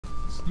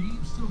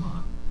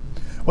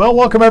Well,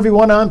 welcome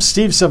everyone. I'm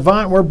Steve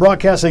Savant. We're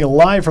broadcasting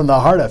live from the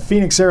heart of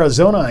Phoenix,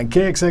 Arizona on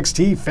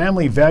KXXT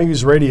Family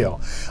Values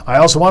Radio. I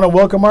also want to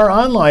welcome our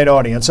online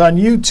audience on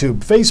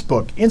YouTube,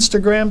 Facebook,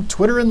 Instagram,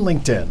 Twitter, and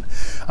LinkedIn.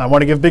 I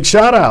want to give a big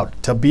shout out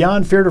to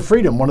Beyond Fear to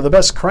Freedom, one of the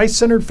best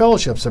Christ-centered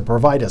fellowships that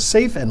provide a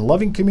safe and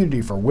loving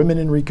community for women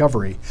in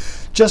recovery.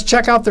 Just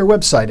check out their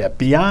website at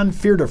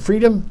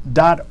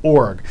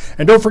beyondfeartofreedom.org.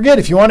 And don't forget,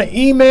 if you want to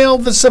email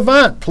the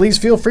Savant, please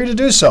feel free to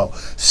do so.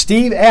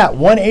 Steve at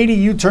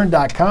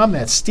 180uturn.com.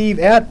 That's Steve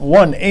at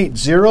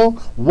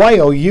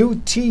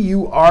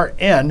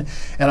 180YOUTURN.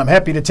 And I'm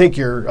happy to take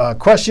your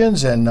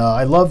questions. And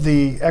I love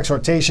the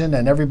exhortation.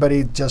 And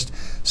everybody, just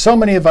so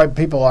many of our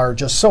people are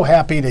just so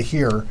happy to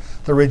hear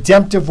the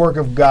redemptive work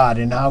of God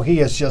and how He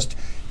has just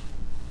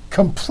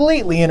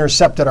completely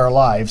intercepted our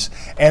lives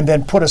and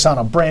then put us on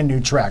a brand new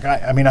track.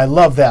 I mean, I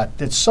love that.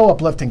 It's so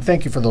uplifting.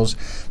 Thank you for those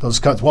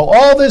cuts. Well,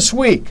 all this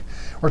week,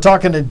 we're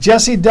talking to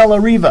Jesse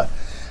Dalla.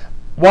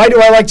 Why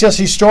do I like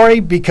Jesse's story?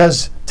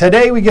 Because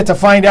today we get to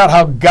find out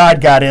how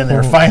God got in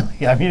there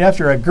finally. I mean,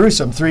 after a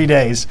gruesome 3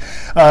 days.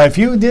 If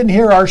you didn't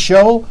hear our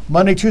show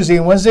Monday, Tuesday,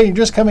 and Wednesday, you're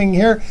just coming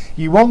here,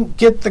 you won't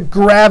get the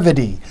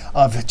gravity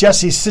of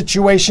Jesse's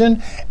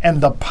situation and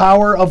the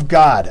power of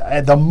God.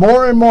 The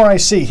more and more I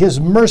see,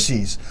 His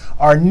mercies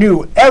are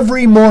new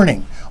every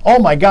morning. Oh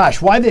my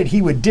gosh, why that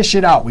He would dish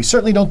it out? We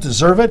certainly don't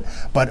deserve it,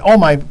 but oh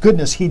my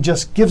goodness, He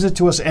just gives it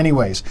to us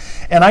anyways.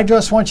 And I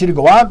just want you to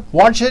go out,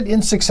 watch it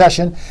in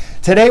succession.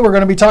 Today we're going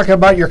to be talking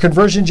about your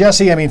conversion,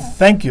 Jesse. I mean,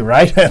 thank you,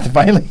 right?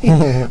 Finally,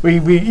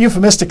 we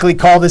euphemistically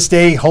call this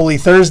day Holy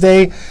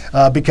Thursday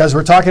because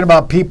we're talking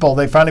about people.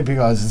 They finally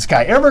go, is this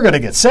guy ever going to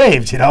get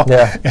saved? You know?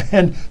 Yeah.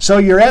 And so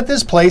you're at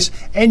this place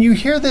and you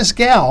hear this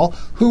gal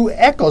who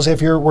echoes,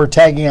 we're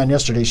tagging on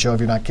yesterday's show,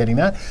 if you're not getting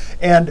that,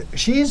 and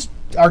she's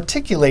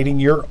articulating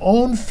your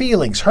own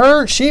feelings.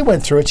 She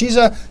went through it.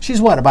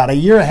 She's what, about a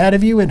year ahead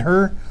of you in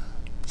her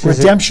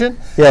redemption?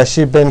 Yeah,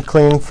 she'd been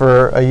clean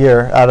for a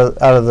year out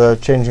of the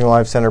Changing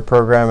Life Center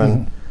program,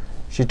 and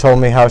she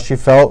told me how she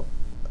felt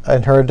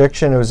in her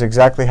addiction. It was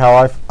exactly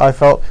how I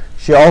felt.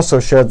 She also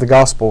shared the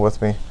gospel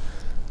with me,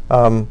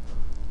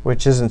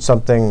 which isn't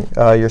something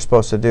you're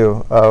supposed to do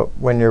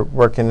when you're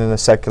working in a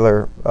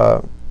secular,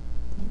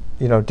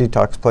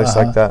 detox place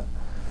like that.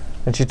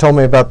 And she told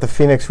me about the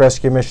Phoenix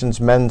Rescue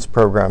Mission's men's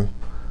program,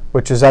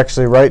 which is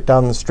actually right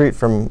down the street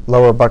from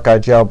Lower Buckeye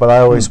Jail, but I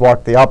always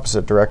walked the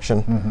opposite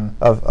direction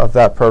of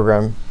that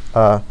program.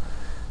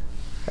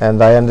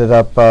 And I ended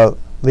up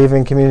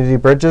leaving Community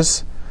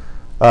Bridges.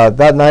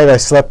 That night I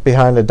slept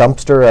behind a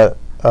dumpster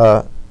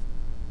at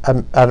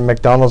a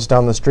McDonald's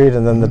down the street,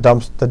 and then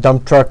the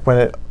dump truck,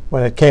 when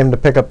it came to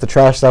pick up the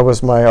trash, that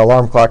was my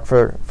alarm clock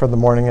for the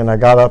morning, and I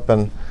got up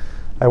and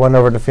I went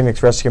over to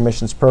Phoenix Rescue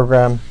Mission's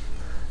program.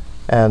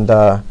 And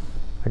I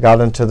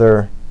got into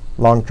their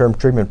long-term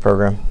treatment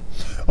program.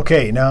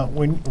 Okay, now,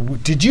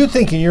 did you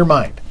think in your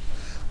mind,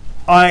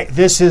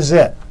 this is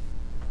it,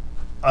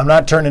 I'm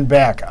not turning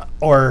back,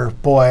 or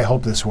boy, I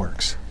hope this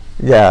works?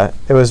 Yeah,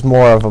 it was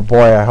more of a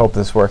boy, I hope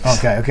this works.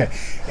 Okay.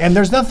 And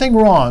there's nothing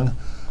wrong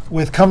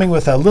with coming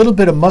with a little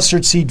bit of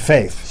mustard seed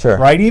faith, sure,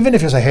 right? Even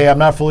if you say, hey, I'm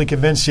not fully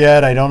convinced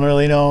yet, I don't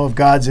really know if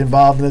God's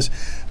involved in this,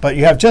 but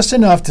you have just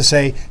enough to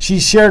say,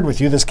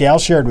 this gal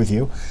shared with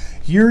you,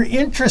 you're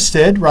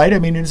interested, right? I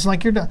mean, it's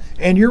like you're done,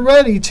 and you're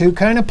ready to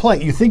kind of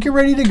play. You think you're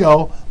ready to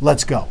go,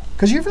 let's go.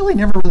 Because you really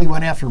never really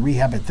went after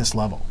rehab at this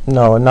level.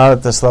 No, not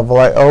at this level.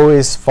 I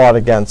always fought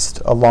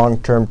against a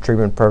long-term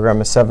treatment program,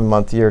 a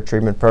 7-month-year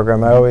treatment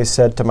program. I always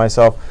said to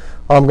myself,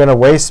 I'm going to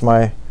waste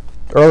my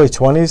early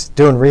 20s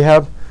doing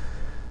rehab.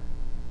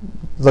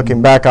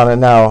 Looking back on it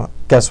now,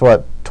 guess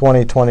what?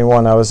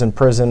 2021, I was in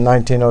prison.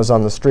 19, I was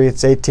on the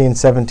streets. 18,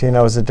 17,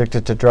 I was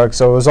addicted to drugs.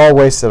 So it was all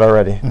wasted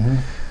already.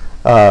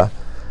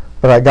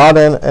 But I got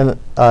in and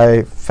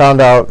I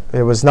found out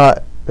it was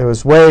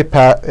way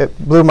past, it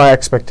blew my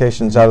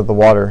expectations out of the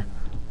water.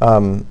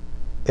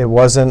 It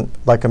wasn't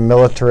like a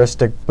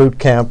militaristic boot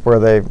camp where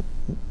they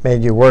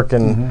made you work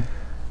in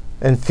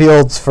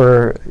fields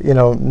for,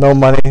 no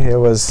money.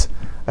 It was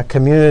a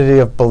community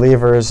of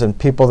believers and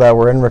people that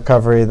were in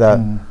recovery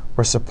that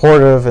were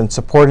supportive and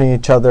supporting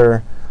each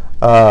other.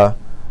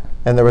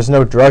 And there was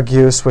no drug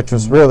use, which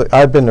was really,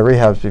 I'd been to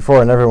rehabs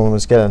before and everyone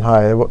was getting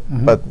high,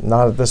 but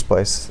not at this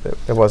place.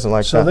 It wasn't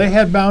like that. So they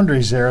had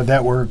boundaries there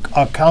that were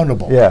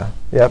accountable. Yeah,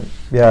 it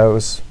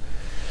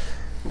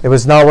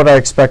was not what I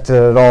expected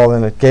at all,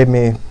 and it gave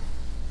me,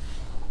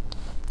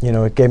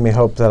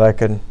 hope that I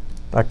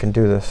can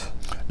do this.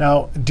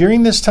 Now,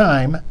 during this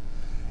time,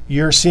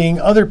 you're seeing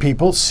other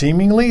people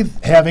seemingly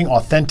having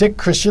authentic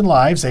Christian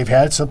lives. They've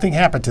had something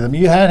happen to them.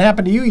 It hadn't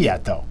happened to you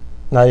yet, though.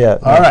 Not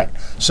yet. All right.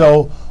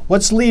 So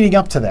what's leading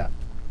up to that?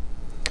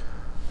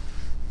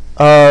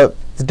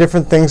 The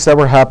different things that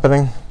were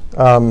happening,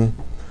 how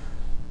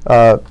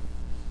I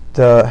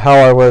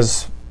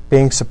was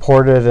being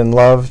supported and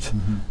loved.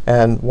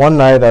 And one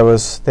night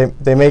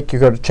they make you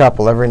go to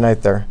chapel every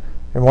night there.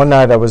 And one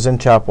night I was in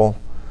chapel,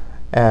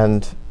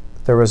 and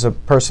there was a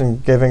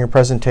person giving a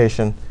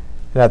presentation,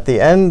 And at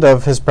the end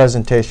of his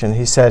presentation,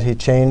 he said he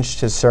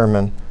changed his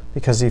sermon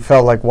because he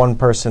felt like one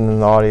person in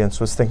the audience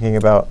was thinking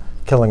about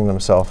killing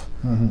themselves.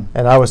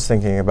 And I was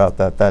thinking about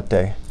that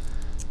day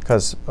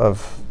because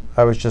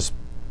I was just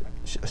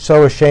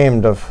so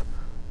ashamed of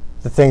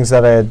the things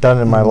that I had done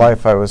in my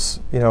life. I was,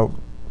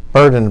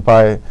 burdened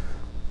by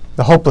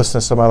the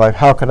hopelessness of my life.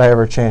 How could I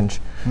ever change?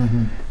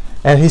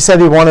 And he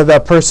said he wanted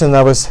that person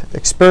that was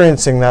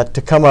experiencing that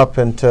to come up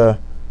and to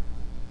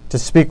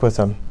speak with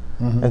him.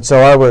 And so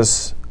I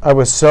was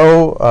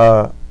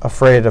so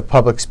afraid of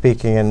public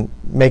speaking and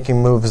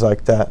making moves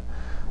like that.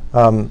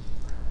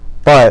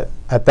 But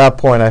at that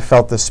point, I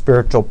felt the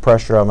spiritual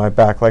pressure on my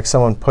back, like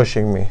someone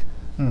pushing me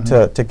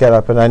to get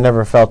up, and I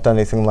never felt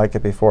anything like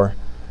it before.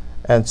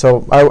 And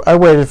so I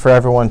waited for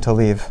everyone to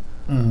leave,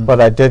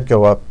 but I did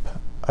go up.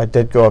 I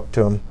did go up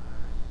to him,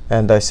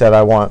 and I said,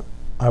 "I want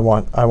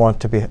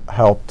to be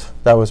helped."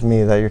 That was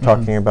me that you're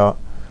talking about,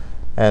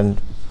 and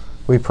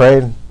we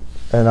prayed,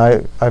 and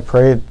I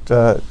prayed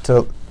to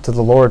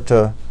the Lord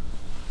to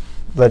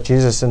let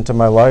Jesus into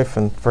my life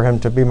and for him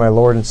to be my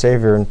Lord and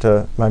Savior and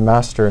to my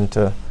master and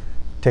to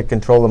take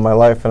control of my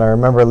life. And I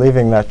remember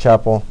leaving that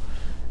chapel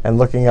and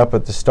looking up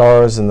at the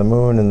stars and the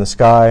moon and the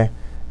sky,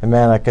 and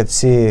man, I could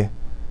see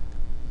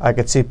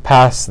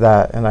past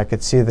that, and I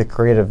could see the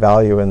creative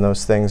value in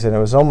those things. And it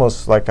was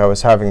almost like I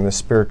was having this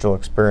spiritual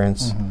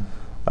experience,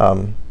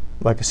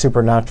 like a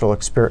supernatural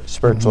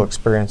spiritual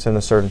experience in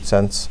a certain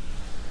sense.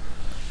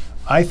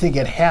 I think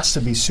it has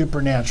to be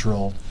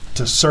supernatural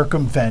to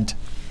circumvent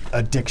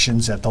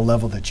addictions at the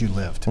level that you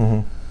lived.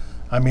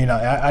 I mean,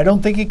 I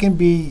don't think it can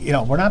be,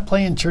 we're not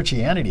playing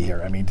churchianity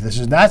here. I mean,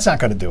 that's not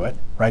going to do it,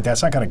 right?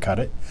 That's not going to cut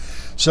it.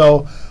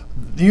 So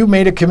you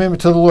made a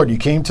commitment to the Lord. You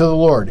came to the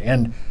Lord.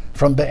 And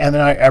then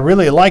I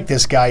really like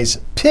this guy's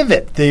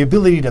pivot, the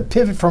ability to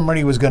pivot from what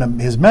he was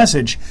his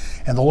message,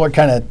 and the Lord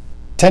kind of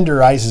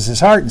tenderizes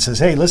his heart and says,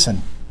 "Hey,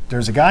 listen,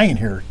 there's a guy in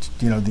here,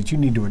 that you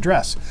need to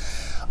address."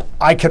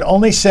 I can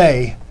only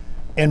say,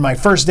 in my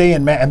first day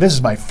and this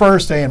is my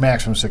first day in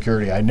maximum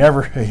security, I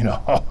never,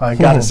 I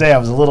got to say I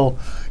was a little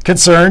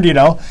concerned,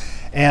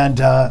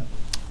 and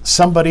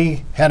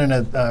somebody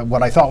had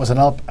what I thought was an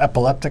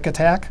epileptic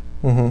attack,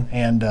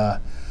 and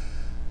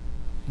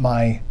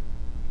my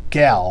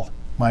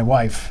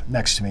wife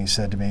next to me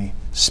said to me,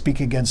 "Speak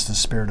against the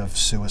spirit of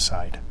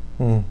suicide."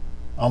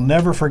 I'll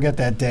never forget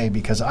that day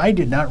because I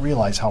did not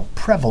realize how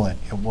prevalent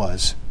it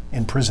was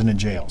in prison and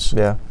jails.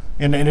 Yeah.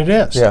 And it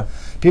is. Yeah.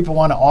 People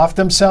want to off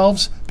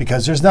themselves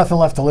because there's nothing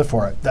left to live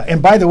for.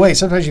 And by the way,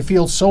 sometimes you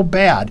feel so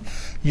bad,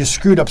 you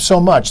screwed up so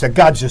much that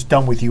God's just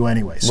done with you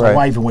anyway. So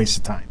why even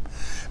waste the time?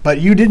 But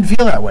you didn't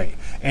feel that way.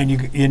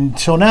 And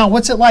so now,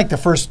 what's it like the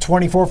first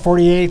 24,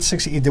 48,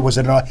 60?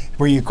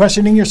 Were you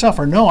questioning yourself,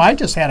 or no, I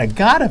just had a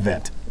God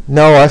event?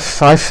 No, I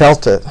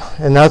felt it.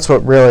 And that's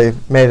what really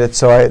made it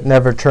so I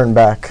never turned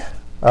back.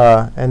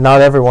 And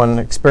not everyone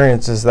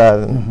experiences that.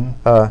 And,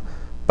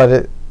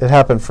 but it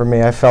happened for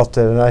me. I felt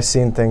it, and I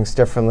seen things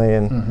differently.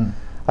 And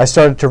I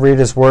started to read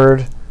his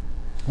word.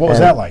 What was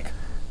that like?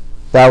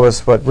 That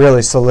was what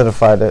really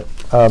solidified it,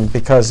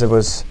 because it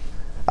was.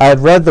 I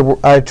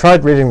had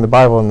tried reading the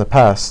Bible in the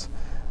past,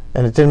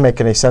 and it didn't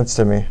make any sense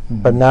to me.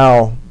 But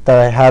now that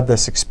I had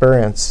this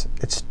experience,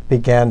 it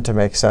began to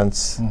make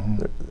sense.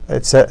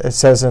 It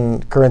says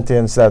in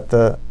Corinthians that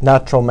the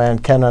natural man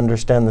can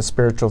understand the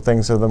spiritual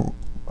things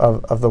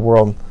of the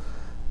world.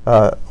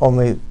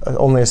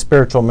 Only a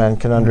spiritual man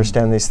can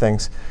understand these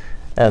things,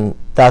 and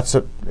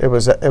it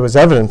was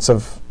evidence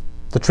of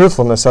the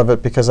truthfulness of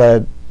it, because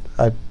I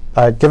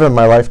had given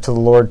my life to the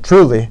Lord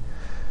truly,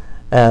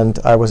 and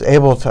I was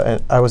able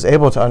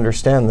to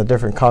understand the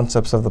different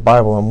concepts of the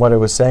Bible and what it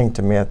was saying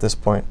to me at this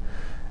point.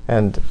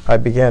 And I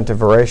began to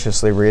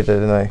voraciously read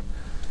it, and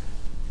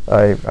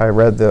I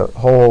read the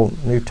whole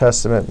New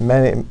Testament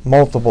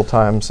multiple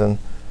times, and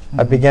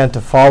I began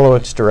to follow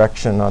its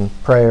direction on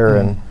prayer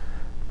and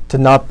to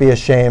not be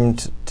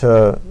ashamed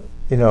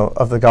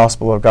of the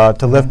gospel of God,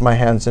 to lift my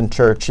hands in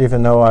church,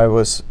 even though I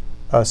was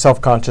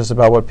self-conscious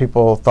about what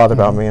people thought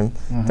about me and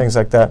things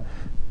like that,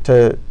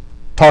 to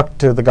talk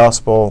to the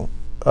gospel,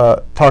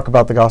 talk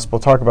about the gospel,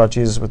 talk about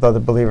Jesus with other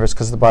believers,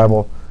 because the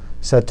Bible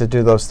said to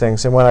do those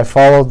things. And when I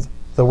followed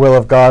the will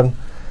of God,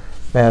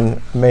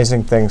 man,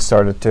 amazing things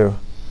started to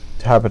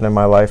happen in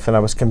my life, and I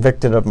was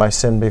convicted of my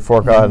sin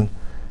before God.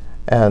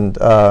 And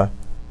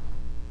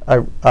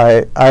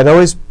I'd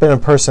always been a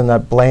person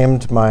that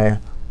blamed my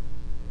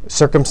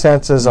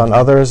circumstances on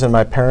others and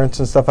my parents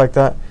and stuff like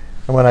that.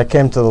 And when I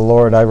came to the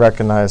Lord, I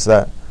recognized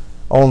that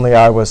only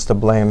I was to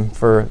blame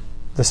for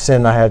the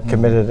sin I had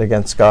committed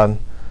against God.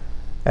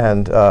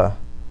 And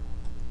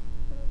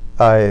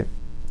I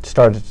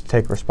started to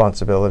take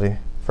responsibility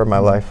for my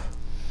life.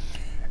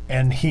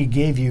 And He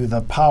gave you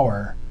the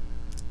power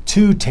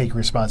to take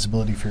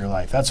responsibility for your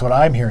life. That's what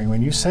I'm hearing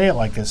when you say it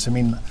like this. I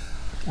mean,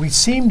 we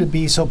seem to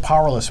be so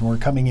powerless when we're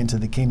coming into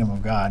the kingdom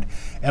of God,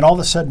 and all of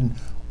a sudden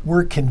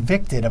we're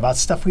convicted about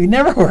stuff we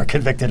never were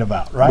convicted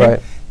about, right?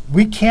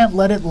 We can't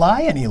let it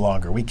lie any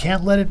longer. We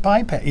can't let it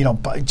bypass,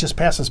 just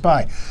pass us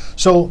by.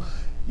 So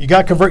You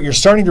got convert. You're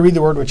starting to read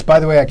the Word, which, by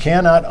the way, I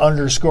cannot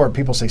underscore.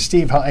 People say,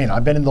 Steve,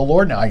 I've been in the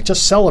Lord now. I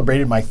just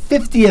celebrated my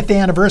 50th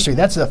anniversary.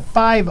 That's a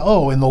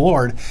 5-0 in the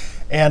Lord.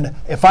 And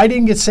if I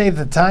didn't get saved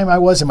at the time I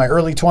was in my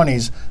early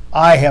 20s,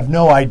 I have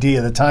no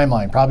idea the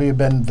timeline. Probably have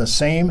been the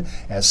same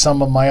as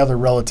some of my other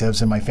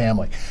relatives in my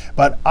family.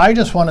 But I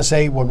just want to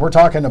say, when we're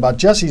talking about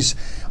Jesse's,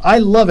 I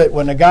love it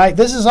when a guy,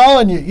 this is all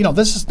in you,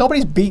 this is,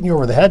 nobody's beating you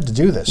over the head to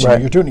do this. Right.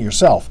 You're doing it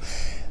yourself.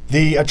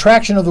 The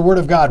attraction of the Word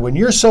of God, when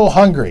you're so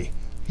hungry,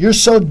 you're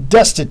so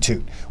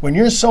destitute, when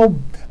you're so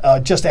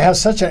just have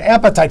such an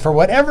appetite for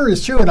whatever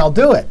is true, and I'll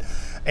do it,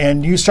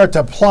 and you start to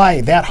apply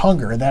that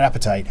hunger and that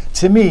appetite,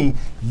 to me,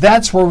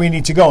 that's where we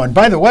need to go. And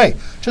by the way,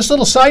 just a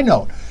little side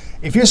note,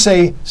 if you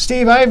say,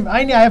 Steve, I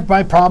have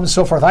my problems and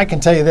so forth, I can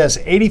tell you this,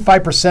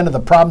 85% of the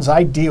problems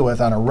I deal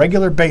with on a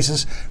regular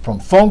basis, from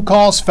phone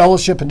calls,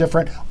 fellowship, and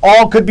different,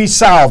 all could be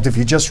solved if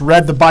you just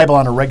read the Bible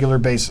on a regular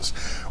basis.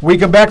 We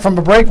come back from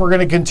a break, we're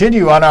going to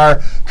continue on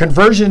our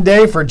conversion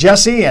day for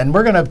Jesse, and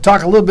we're going to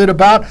talk a little bit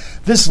about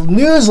this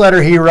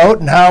newsletter he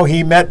wrote and how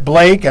he met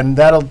Blake, and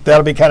that'll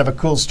be kind of a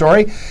cool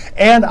story.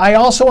 And I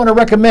also want to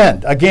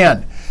recommend,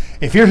 again,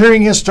 if you're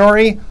hearing his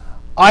story,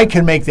 I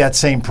can make that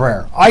same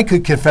prayer. I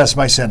could confess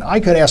my sin. I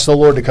could ask the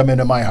Lord to come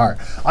into my heart.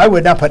 I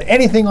would not put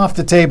anything off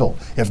the table.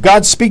 If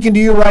God's speaking to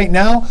you right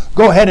now,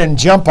 go ahead and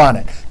jump on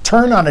it.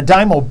 Turn on a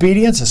dime.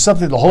 Obedience is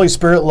something the Holy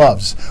Spirit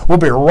loves. We'll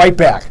be right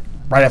back,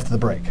 right after the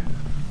break.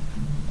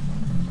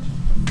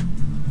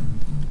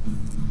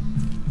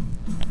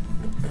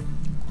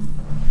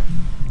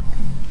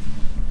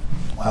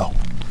 Wow.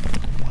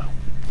 Wow.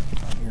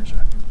 My ears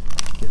are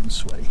getting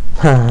sweaty.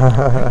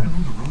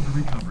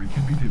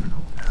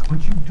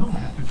 But you don't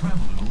have to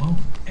travel it alone.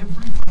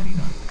 Every Friday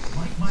night,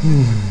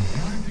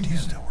 like-minded Do you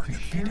still work at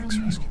Phoenix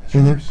Rescue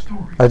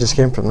Mm-hmm. I just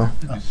came from there.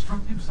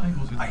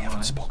 I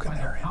haven't spoken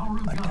there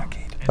in a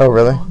decade. Oh,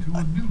 really?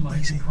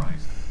 Amazing.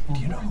 Do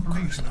you know who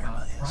Cruz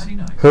Lerma is?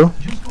 Who?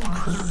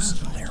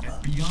 Cruz Lerma.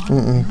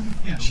 Mm-mm.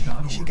 Yeah, she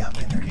got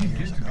me there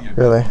years ago.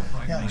 Really?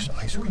 Yeah, I used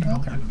to go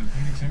down there.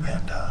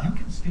 And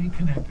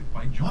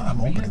I'm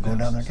hoping to go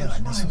down there again. I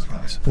miss those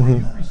guys. If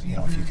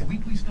you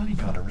can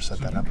kind of set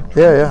that up. Or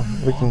Yeah.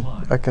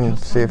 I can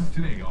see if.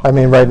 I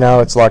mean, right now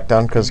it's locked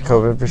down because of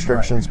COVID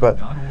restrictions, but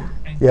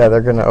yeah,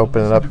 they're going to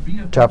open it up,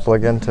 chapel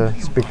again to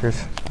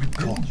speakers.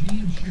 Cool.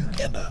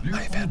 And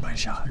I've had my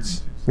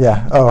shots.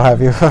 Yeah. Oh,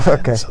 have you?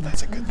 Okay. So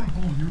that's a good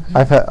thing.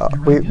 I've had.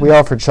 We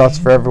offered shots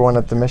for everyone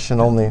at the mission.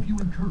 Only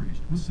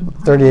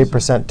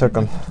 38% took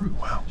them.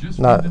 Wow.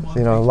 Not,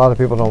 a lot of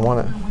people don't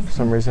want it for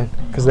some reason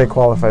because they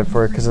qualified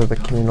for it because of the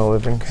communal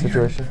living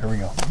situation. Here we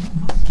go.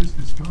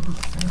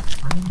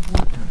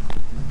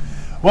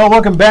 Well,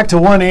 welcome back to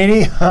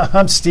 180.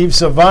 I'm Steve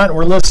Savant.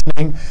 We're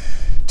listening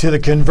to the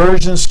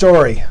conversion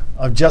story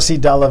of Jesse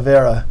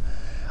Dalla.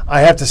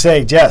 I have to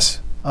say, Jess,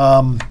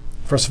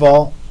 first of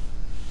all,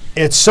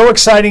 it's so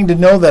exciting to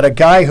know that a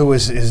guy who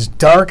is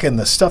dark in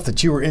the stuff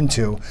that you were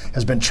into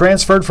has been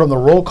transferred from the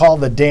roll call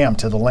of the damned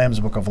to the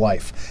Lamb's Book of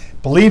Life.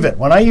 Believe it.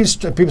 When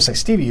people say,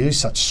 Stevie, you use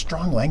such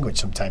strong language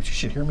sometimes. You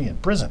should hear me in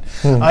prison.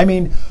 I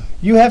mean,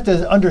 you have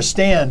to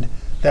understand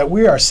that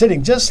we are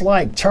sitting just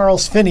like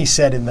Charles Finney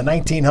said in the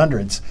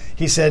 1900s.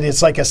 He said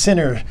it's like a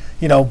sinner,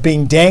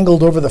 being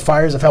dangled over the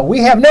fires of hell. We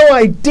have no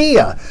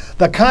idea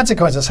the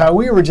consequences, how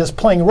we were just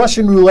playing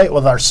Russian roulette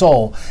with our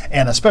soul.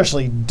 And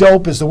especially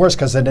dope is the worst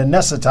because it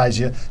anesthetizes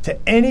you to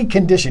any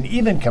condition,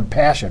 even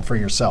compassion for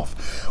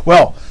yourself.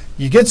 Well,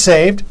 you get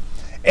saved.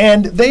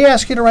 And they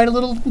ask you to write a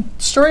little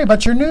story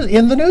about your news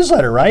in the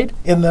newsletter, right?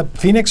 In the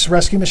Phoenix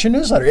Rescue Mission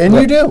newsletter. And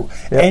you do.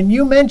 Yep. And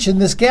you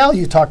mentioned this gal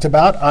you talked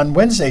about on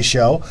Wednesday's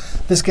show,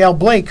 this gal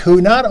Blake,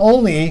 who not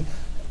only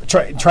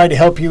tried to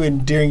help you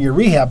during your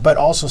rehab, but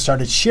also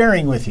started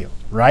sharing with you,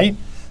 right?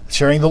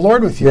 Sharing the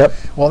Lord with you. Yep.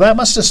 Well, that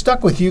must have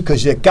stuck with you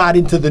because it got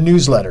into the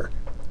newsletter.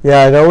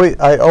 Yeah,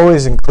 I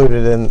always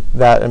included in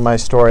my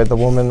story the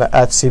woman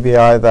at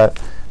CBI that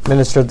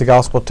ministered the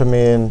gospel to me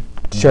and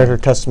shared her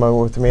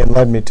testimony with me and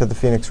led me to the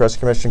Phoenix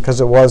Rescue Mission because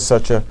it was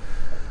such a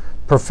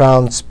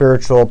profound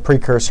spiritual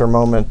precursor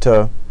moment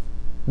to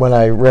when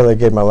I really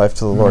gave my life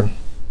to the Lord.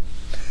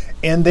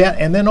 And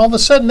then all of a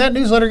sudden that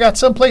newsletter got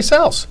someplace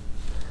else.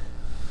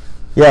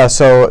 Yeah,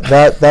 so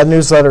that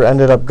newsletter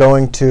ended up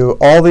going to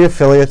all the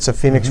affiliates of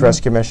Phoenix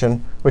Rescue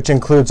Mission, which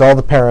includes all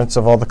the parents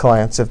of all the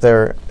clients if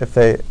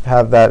they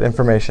have that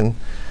information.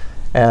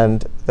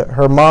 And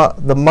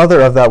the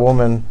mother of that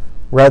woman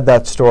read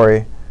that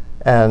story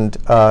and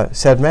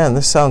said, man,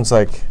 this sounds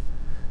like,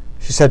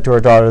 she said to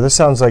her daughter, this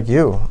sounds like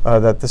you,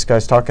 that this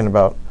guy's talking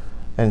about.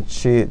 And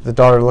the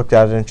daughter looked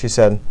at it and she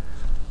said,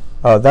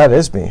 that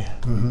is me.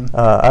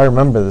 I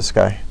remember this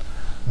guy.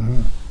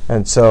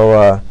 And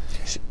so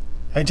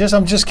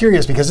I'm just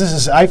curious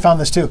because I found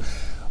this too.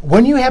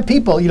 When you have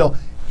people,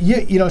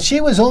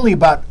 she was only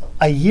about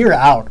a year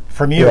out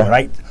from you,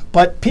 right?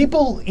 But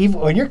people,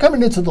 even when you're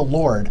coming into the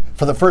Lord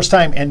for the first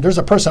time, and there's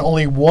a person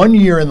only 1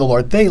 year in the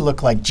Lord, they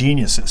look like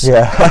geniuses.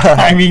 Yeah.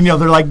 I mean,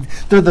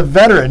 they're the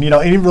veteran,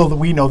 even though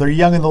we know they're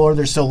young in the Lord,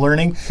 they're still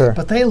learning. Sure.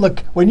 But they look,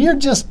 when you're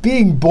just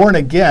being born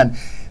again,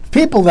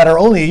 people that are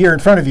only a year in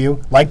front of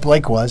you, like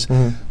Blake was,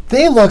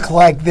 they look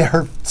like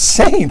they're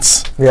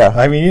saints. Yeah.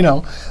 I mean, you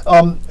know.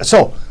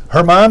 So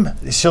her mom,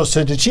 so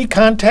did she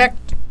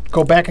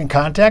go back and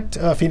contact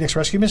Phoenix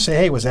Rescue Mission, say,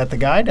 hey, was that the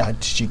guy?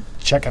 Did she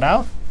check it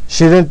out?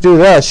 She didn't do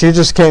that. She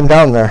just came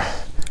down there.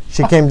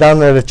 She came down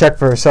there to check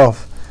for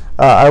herself.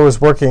 I was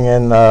working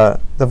in the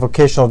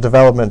vocational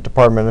development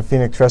department of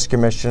Phoenix Rescue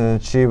Mission,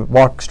 and she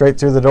walked straight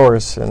through the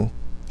doors, and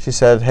she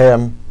said, hey,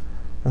 I'm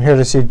here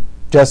to see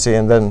Jesse.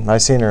 And then I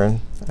seen her, and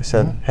I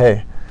said,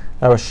 hey.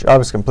 I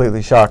was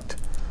completely shocked.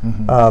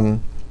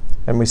 And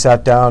we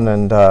sat down,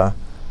 and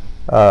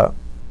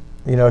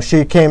you know,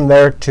 she came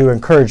there to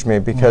encourage me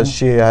because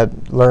she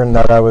had learned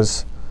that I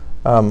was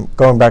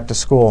going back to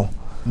school,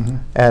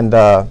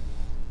 and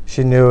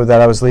she knew that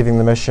I was leaving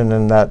the mission,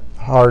 and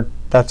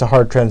that's a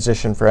hard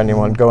transition for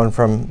anyone, going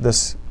from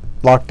this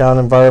lockdown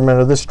environment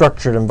or this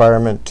structured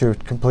environment to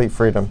complete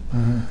freedom.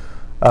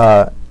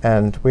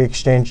 And we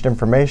exchanged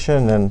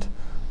information, and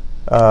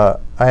I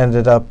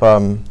ended up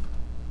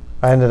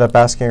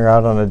asking her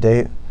out on a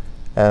date,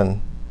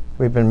 and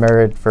we've been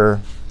married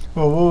for.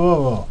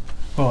 Whoa.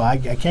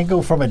 I can't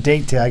go from a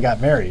date to I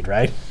got married,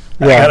 right?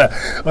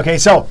 Yeah. Okay,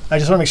 so I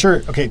just want to make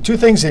sure. Okay, two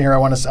things in here I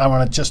want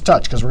to just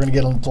touch because we're going to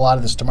get into a lot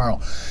of this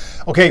tomorrow.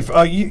 Okay,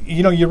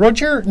 you know, you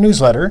wrote your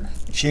newsletter.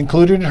 She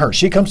included her.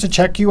 She comes to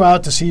check you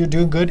out to see you're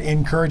doing good,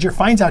 encourage her,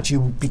 finds out you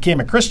became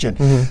a Christian.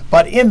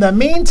 But in the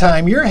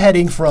meantime, you're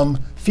heading from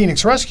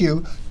Phoenix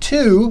Rescue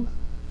to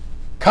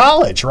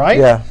college, right?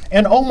 Yeah.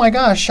 And oh my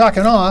gosh, shock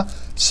and awe,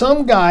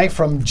 some guy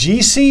from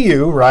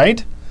GCU,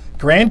 right,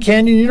 Grand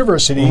Canyon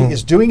University,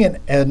 is doing an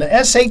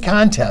essay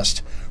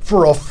contest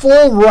for a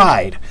full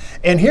ride.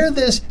 And hear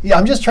this,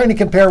 I'm just trying to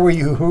compare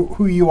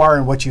who you are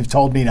and what you've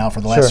told me now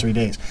for the last 3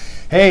 days.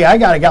 Hey, I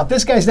got to go.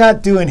 This guy's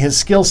not doing his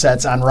skill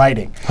sets on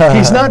writing.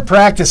 He's not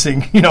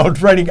practicing, you know,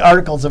 writing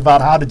articles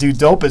about how to do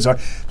dopage.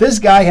 This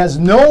guy has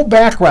no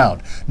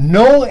background,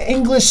 no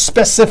English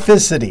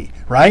specificity,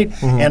 right?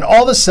 And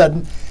all of a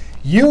sudden,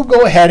 you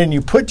go ahead and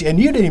you didn't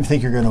even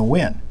think you're going to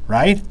win,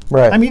 right?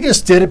 Right. I mean, you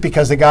just did it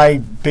because the guy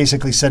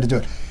basically said to do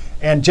it.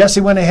 And Jesse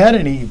went ahead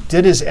and he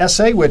did his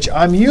essay, which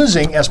I'm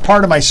using as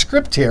part of my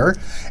script here.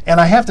 And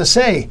I have to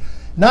say,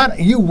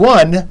 you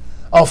won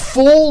a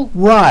full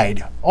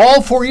ride,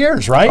 all 4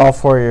 years, right? All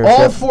 4 years.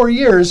 All 4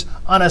 years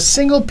on a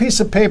single piece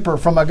of paper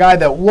from a guy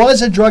that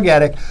was a drug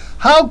addict.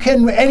 How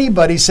can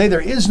anybody say there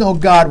is no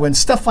God when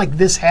stuff like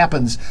this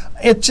happens?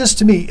 It just,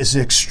 to me, is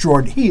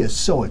extraordinary. He is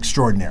so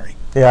extraordinary.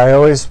 Yeah, I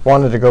always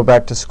wanted to go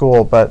back to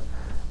school, but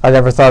I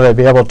never thought I'd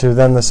be able to.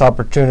 Then this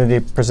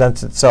opportunity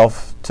presents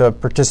itself to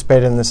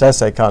participate in this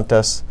essay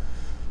contest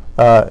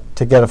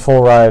to get a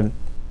full ride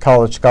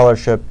college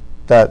scholarship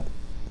that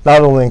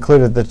not only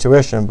included the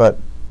tuition, but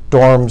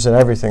dorms and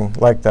everything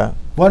like that.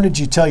 What did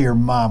you tell your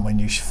mom when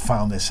you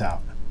found this out?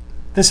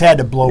 This had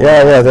to blow her Yeah,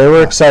 up. yeah, they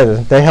were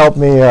excited. They helped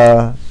me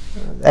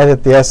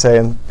edit the essay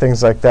and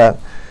things like that.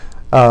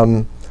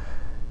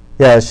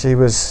 Yeah, she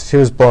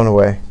was blown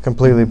away,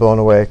 completely blown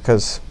away,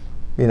 because,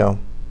 you know,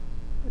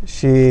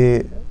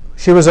 she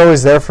was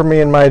always there for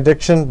me in my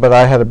addiction, but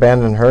I had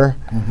abandoned her.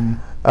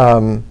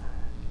 And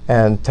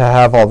to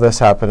have all this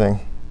happening,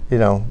 you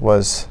know,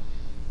 was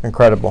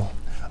incredible.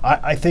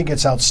 I think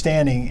it's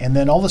outstanding. And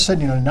then all of a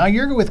sudden, you know, now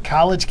you're with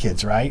college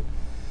kids, right?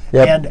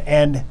 Yep.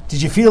 And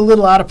did you feel a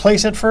little out of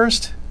place at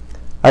first?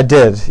 I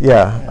did,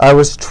 yeah. I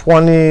was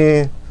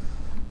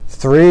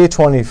 23,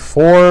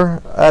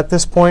 24 at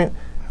this point,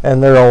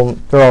 and they're all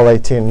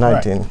 18,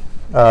 19.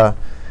 Right.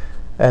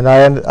 And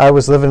I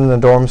was living in the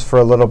dorms for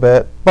a little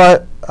bit,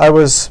 but I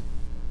wasn't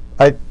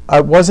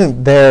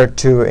there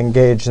to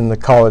engage in the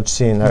college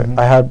scene.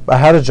 I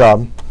had a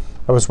job.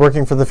 I was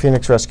working for the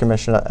Phoenix Rescue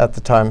Mission at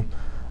the time,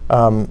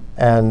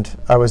 and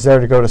I was there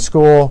to go to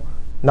school,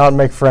 not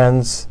make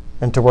friends,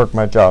 and to work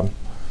my job.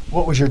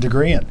 What was your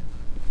degree in?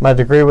 My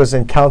degree was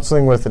in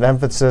counseling with an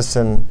emphasis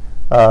in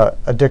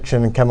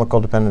addiction and chemical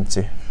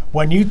dependency.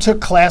 When you took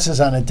classes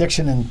on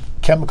addiction and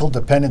chemical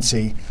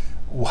dependency,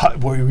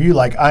 were you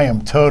like, I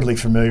am totally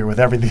familiar with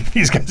everything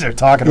these guys are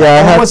talking about? Yeah, I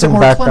had was some it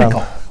more background.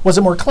 clinical? Was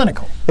it more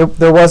clinical?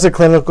 There was a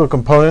clinical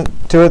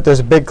component to it. There's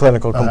a big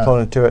clinical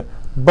component to it.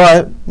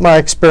 But my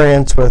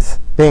experience with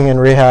being in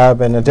rehab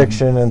and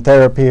addiction and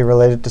therapy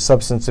related to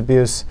substance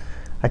abuse,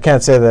 I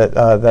can't say that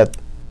that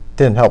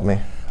didn't help me.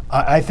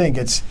 I think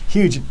it's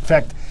huge. In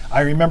fact, I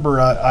remember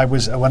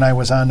when I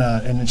was on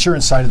an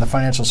insurance side of the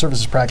financial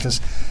services practice,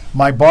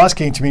 my boss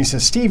came to me and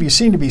said, Steve, you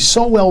seem to be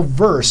so well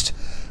versed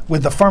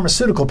with the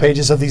pharmaceutical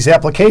pages of these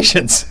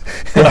applications.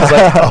 And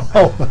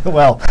I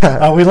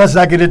was like, let's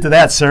not get into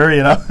that, sir.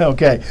 You know,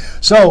 okay.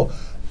 So,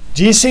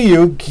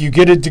 GCU, you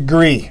get a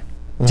degree.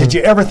 Did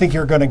you ever think you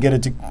were going to get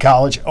into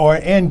college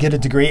and get a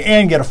degree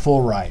and get a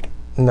full ride?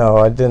 No,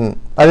 I didn't.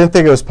 I didn't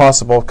think it was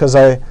possible because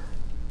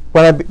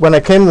when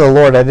I came to the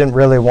Lord, I didn't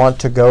really want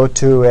to go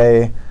to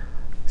a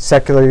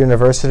secular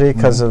university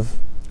because of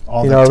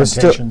all the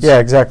temptations. Yeah,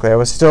 exactly. I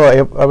was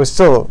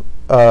still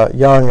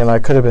young, and I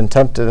could have been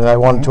tempted, and I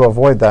wanted to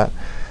avoid that.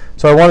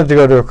 So I wanted to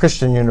go to a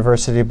Christian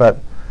university, but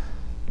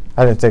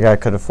I didn't think I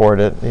could afford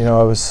it. You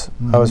know, I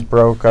was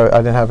broke. I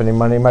didn't have any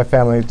money. My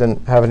family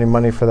didn't have any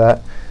money for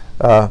that.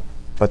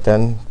 But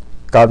then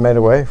God made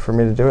a way for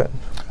me to do it.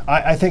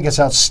 I think it's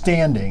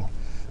outstanding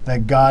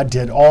that God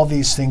did all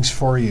these things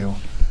for you,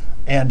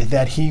 and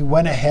that He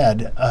went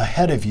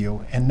ahead of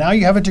you, and now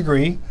you have a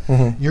degree.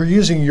 You're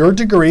using your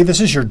degree.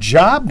 This is your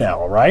job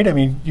now, right? I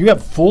mean, you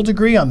have full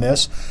degree on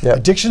this. Yep.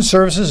 Addiction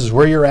services is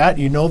where you're at.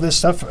 You know this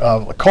stuff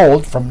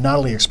cold from not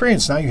only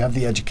experience, now you have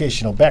the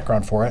educational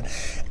background for it.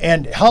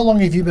 And how long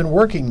have you been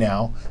working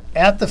now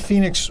at the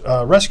Phoenix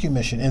Rescue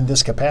Mission in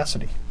this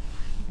capacity?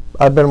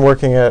 I've been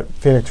working at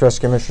Phoenix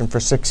Rescue Mission for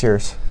 6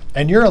 years.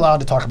 And you're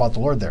allowed to talk about the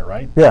Lord there,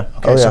 right? Yeah.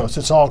 Okay, Oh, yeah. so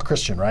it's all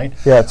Christian, right?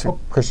 Yeah, it's a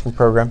Christian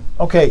program.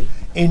 Okay,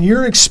 in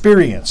your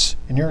experience,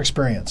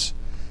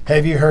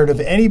 have you heard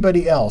of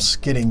anybody else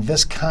getting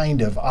this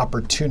kind of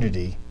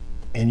opportunity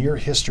in your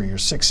history, your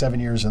 6-7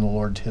 years in the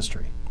Lord's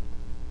history?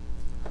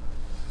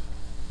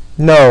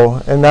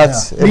 No, and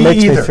that's it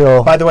makes me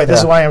feel. By the way, this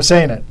is why I'm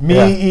saying it.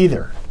 Me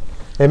either.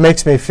 It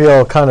makes me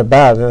feel kind of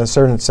bad in a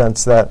certain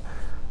sense that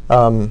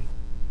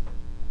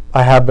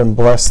I have been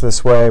blessed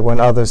this way when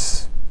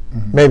others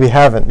maybe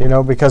haven't. You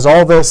know, because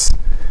all this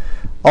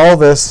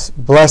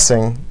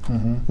blessing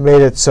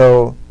made it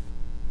so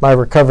my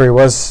recovery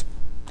was.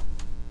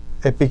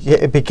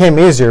 It became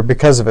easier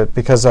because of it,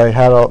 because I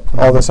had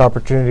all this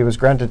opportunity was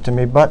granted to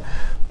me. But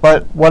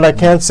what I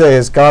can say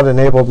is God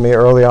enabled me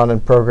early on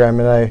in program,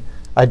 and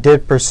I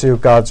did pursue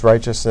God's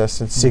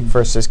righteousness and seek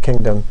first His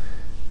kingdom,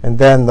 and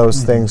then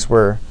those things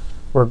were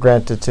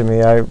granted to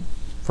me. I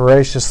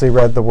voraciously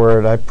read the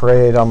Word. I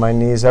prayed on my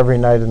knees every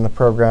night in the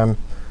program.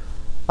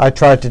 I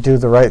tried to do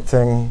the right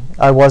thing.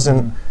 I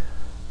wasn't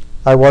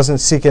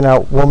seeking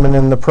out women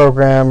in the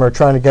program or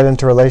trying to get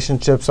into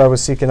relationships. I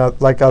was seeking out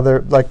like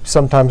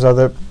sometimes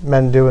other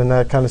men do in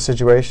that kind of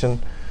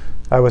situation.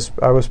 I was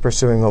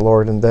pursuing the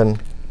Lord, and then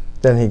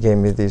He gave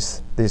me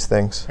these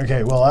things.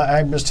 Okay, well,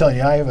 I'm just telling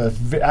you, I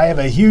have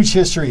a huge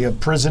history of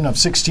prison of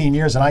 16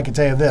 years, and I can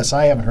tell you this: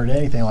 I haven't heard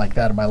anything like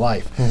that in my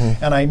life.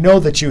 And I know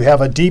that you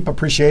have a deep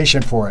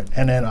appreciation for it.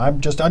 And then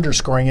I'm just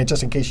underscoring it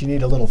just in case you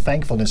need a little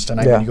thankfulness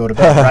tonight when you go to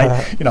bed,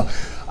 right? You know,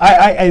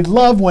 I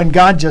love when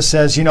God just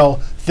says, you know,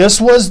 this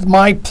was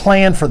my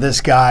plan for this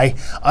guy.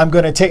 I'm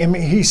going to take him.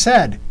 He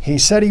said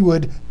He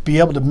would be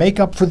able to make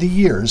up for the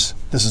years.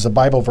 This is a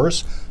Bible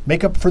verse.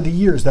 Make up for the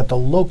years that the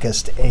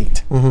locust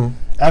ate.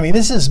 I mean,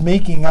 this is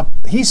making up.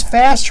 He's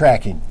fast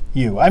tracking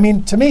you. I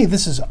mean, to me,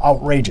 this is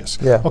outrageous.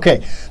 Yeah.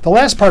 Okay, the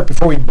last part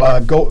before we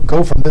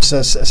go from this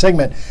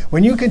segment,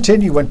 when you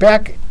went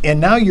back, and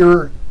now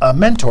you're a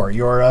mentor,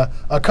 you're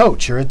a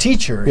coach, you're a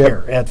teacher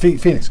here at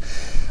Phoenix.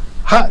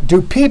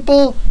 Do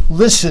people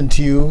listen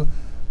to you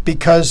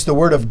because the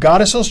Word of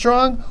God is so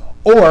strong,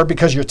 or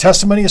because your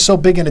testimony is so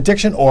big in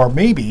addiction, or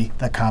maybe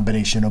the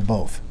combination of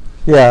both?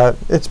 Yeah,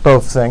 it's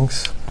both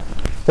things.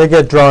 They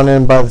get drawn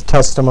in by the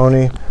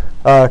testimony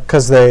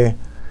because a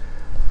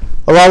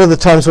lot of the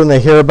times when they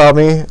hear about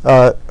me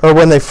or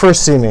when they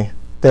first see me,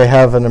 they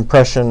have an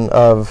impression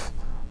of,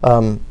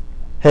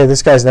 hey,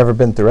 this guy's never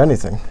been through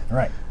anything.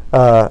 Right.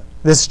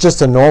 This is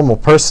just a normal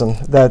person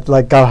that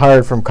got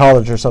hired from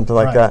college or something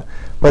like that.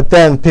 But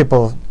then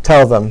people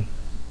tell them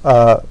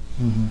that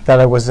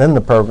I was in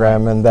the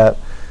program and that,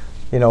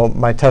 you know,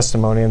 my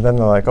testimony, and then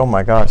they're like, oh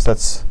my gosh,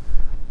 that's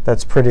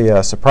pretty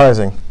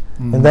surprising.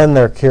 And then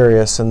they're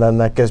curious, and then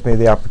that gives me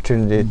the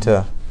opportunity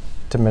to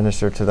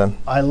minister to them.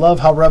 I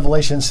love how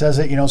Revelation says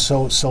it, you know,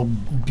 so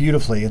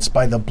beautifully. It's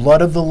by the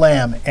blood of the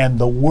Lamb and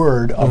the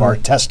word of our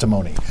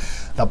testimony.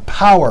 The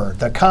power,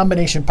 the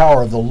combination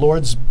power of the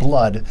Lord's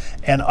blood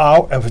and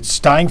of its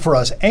dying for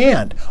us,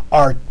 and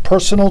our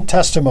personal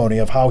testimony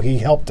of how He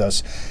helped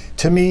us.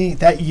 To me,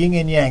 that yin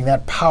and yang,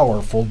 that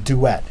powerful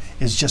duet,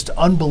 is just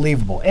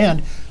unbelievable.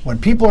 And when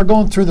people are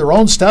going through their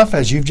own stuff,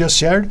 as you've just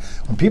shared,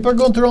 when people are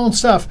going through their own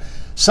stuff,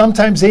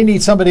 sometimes they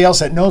need somebody else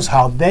that knows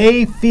how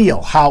they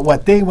feel,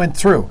 what they went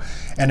through.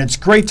 And it's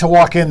great to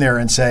walk in there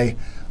and say,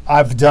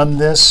 I've done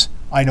this.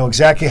 I know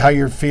exactly how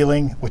you're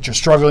feeling, what you're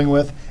struggling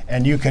with,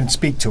 and you can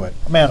speak to it.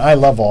 Man, I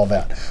love all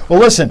that. Well,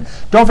 listen,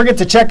 don't forget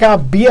to check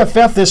out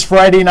BFF this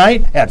Friday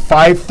night at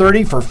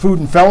 5:30 for Food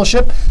and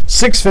Fellowship,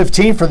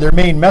 6:15 for their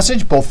main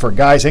message, both for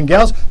guys and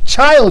gals.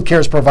 Child care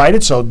is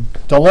provided, so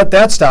don't let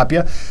that stop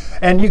you.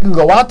 And you can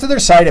go out to their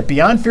site at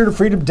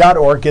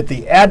beyondfeartofreedom.org, get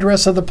the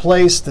address of the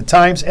place, the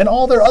times, and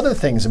all their other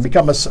things, and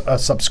become a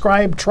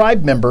subscribed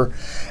tribe member.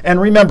 And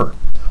remember,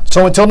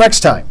 so until next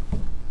time,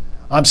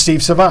 I'm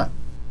Steve Savant.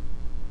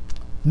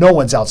 No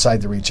one's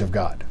outside the reach of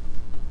God.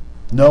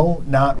 No, not